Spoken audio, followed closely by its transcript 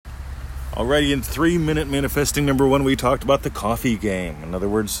Alrighty, in 3-minute manifesting number 1, we talked about the coffee game. In other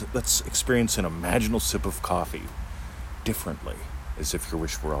words, let's experience an imaginal sip of coffee differently, as if your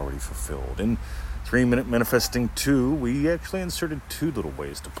wish were already fulfilled. In 3-minute manifesting 2, we actually inserted 2 little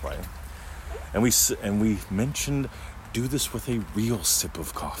ways to play. And we mentioned do this with a real sip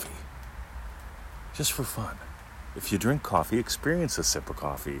of coffee. Just for fun. If you drink coffee, experience a sip of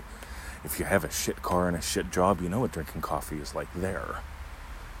coffee. If you have a shit car and a shit job, you know what drinking coffee is like there.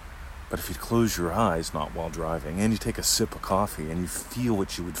 But if you close your eyes, not while driving, and you take a sip of coffee and you feel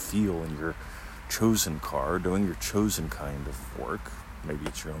what you would feel in your chosen car, doing your chosen kind of work, maybe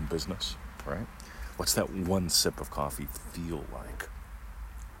it's your own business, right? What's that one sip of coffee feel like?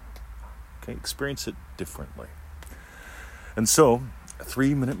 Okay, experience it differently. And so,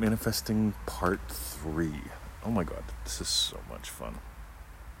 3-minute manifesting part 3. Oh my God, this is so much fun.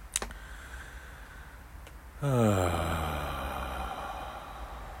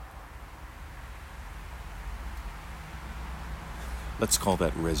 Let's call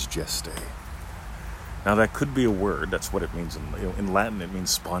that res geste. Now that could be a word. That's what it means in Latin. It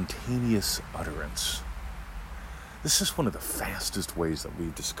means spontaneous utterance. This is one of the fastest ways that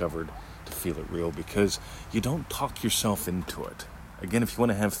we've discovered to feel it real, because you don't talk yourself into it. Again, if you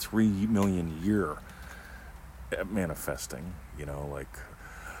want to have 3 million year manifesting,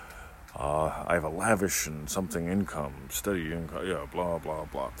 I have a lavish and something income, steady income, blah, blah,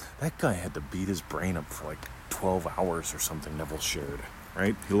 blah. That guy had to beat his brain up for 12 hours or something, Neville shared,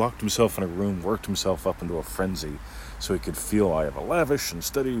 right? He locked himself in a room, worked himself up into a frenzy so he could feel I have a lavish and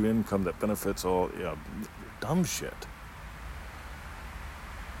steady income that benefits all, dumb shit,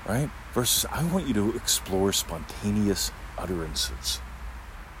 right? Versus I want you to explore spontaneous utterances.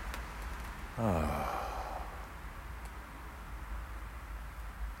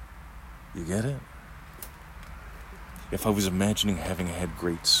 You get it? If I was imagining having had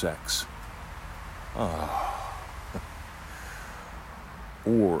great sex,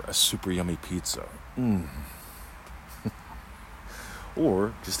 or a super yummy pizza,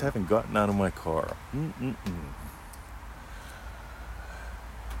 or just having gotten out of my car,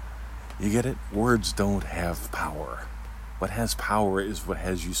 You get it? Words don't have power. What has power is what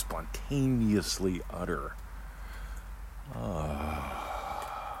has you spontaneously utter.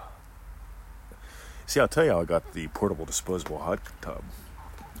 See, I'll tell you how I got the portable disposable hot tub.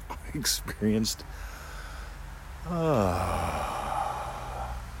 I experienced and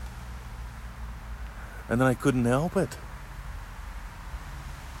then I couldn't help it.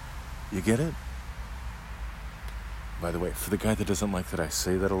 You get it? By the way, for the guy that doesn't like that I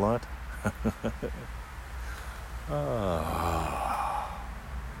say that a lot,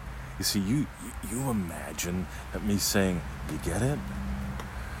 you see, you imagine that me saying, you get it?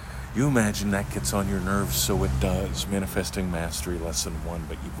 You imagine that gets on your nerves, so it does. Manifesting Mastery Lesson 1,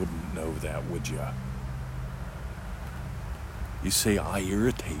 but you wouldn't know that, would you? You say, I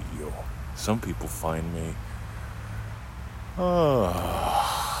irritate you. Some people find me,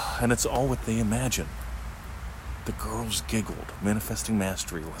 and it's all what they imagine. The girls giggled. Manifesting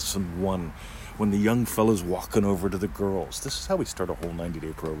Mastery Lesson 1, when the young fella's walking over to the girls. This is how we start a whole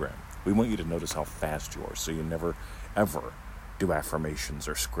 90-day program. We want you to notice how fast you are, so you never, ever do affirmations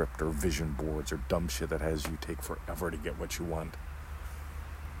or script or vision boards or dumb shit that has you take forever to get what you want.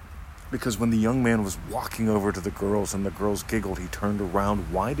 Because when the young man was walking over to the girls and the girls giggled, he turned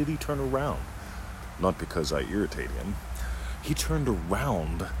around. Why did he turn around? Not because I irritate him. He turned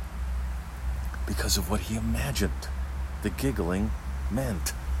around because of what he imagined the giggling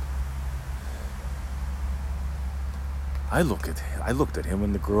meant. I looked at him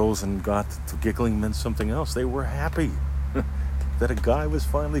and the girls and got the giggling meant something else. They were happy that a guy was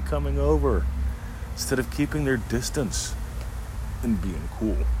finally coming over instead of keeping their distance and being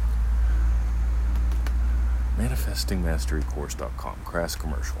cool. ManifestingMasteryCourse.com, crass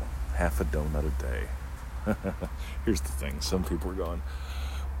commercial, half a donut a day. Here's the thing, some people are going,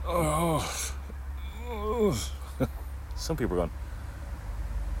 some people are going,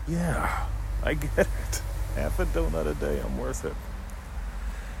 yeah, I get it. Half a donut a day, I'm worth it.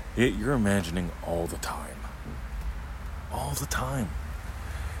 Yet you're imagining all the time. All the time.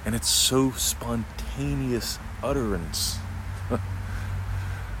 And it's so spontaneous utterance.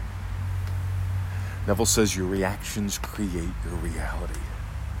 Neville says your reactions create your reality.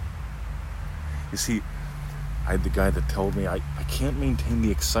 You see, I had the guy that told me I can't maintain the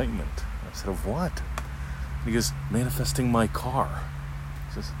excitement. I said, of what? He goes, manifesting my car.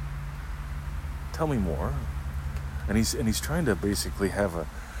 He says, tell me more. And he's trying to basically have a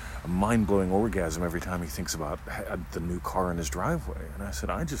mind-blowing orgasm every time he thinks about the new car in his driveway. And I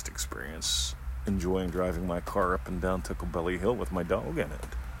said, I just experience enjoying driving my car up and down Ticklebelly Hill with my dog in it.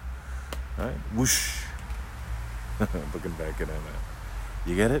 right? Whoosh. Looking back at it.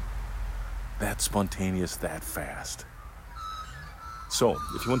 You get it? That spontaneous, that fast. So,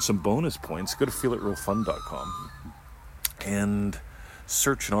 if you want some bonus points, go to feelitrealfun.com and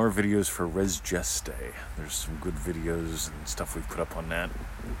search in our videos for Res Geste. There's some good videos and stuff we've put up on that,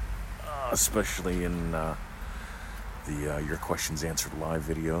 especially in the Your Questions Answered live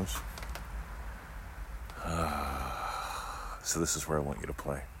videos. So this is where I want you to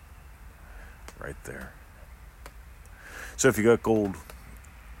play. Right there. So if you got gold,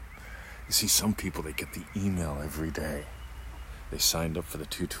 you see some people, they get the email every day. They signed up for the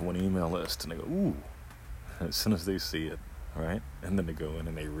 2-to-1 email list, and they go, ooh, as soon as they see it, right? And then they go in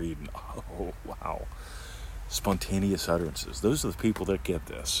and they read, and oh, wow. Spontaneous utterances. Those are the people that get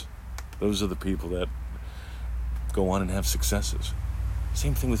this. Those are the people that go on and have successes.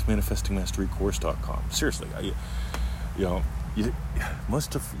 Same thing with manifestingmasterycourse.com. Seriously,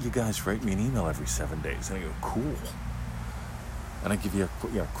 most of you guys write me an email every 7 days, and I go, cool. And I give you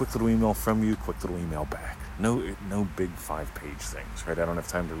a quick little email from you, quick little email back. No big 5-page things, right? I don't have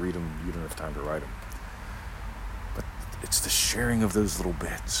time to read them. You don't have time to write them. But it's the sharing of those little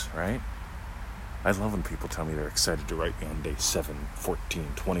bits, right? I love when people tell me they're excited to write me on day 7, 14,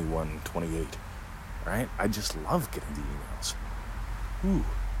 21, 28, right? I just love getting the emails. Ooh,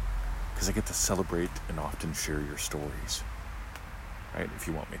 because I get to celebrate and often share your stories, right? If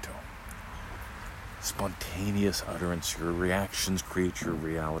you want me to. Spontaneous utterance. Your reactions create your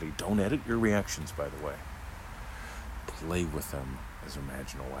reality. Don't edit your reactions, by the way. Play with them as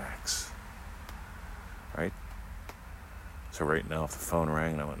imaginal acts. Right? So right now, if the phone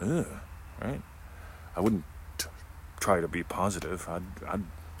rang and I went, ugh, right? I wouldn't try to be positive. I'd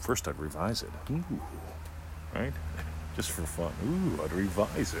revise it. Ooh, right? Just for fun. Ooh, I'd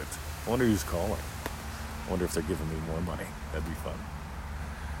revise it. I wonder who's calling. I wonder if they're giving me more money. That'd be fun.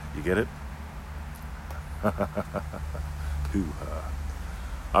 You get it?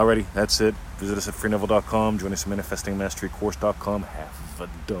 Alrighty, that's it. Visit us at freeneville.com. Join us at manifestingmasterycourse.com. Half a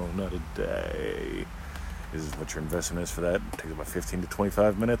donut a day. This is what your investment is for that. It takes about 15 to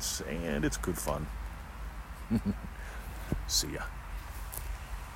 25 minutes, and it's good fun. See ya.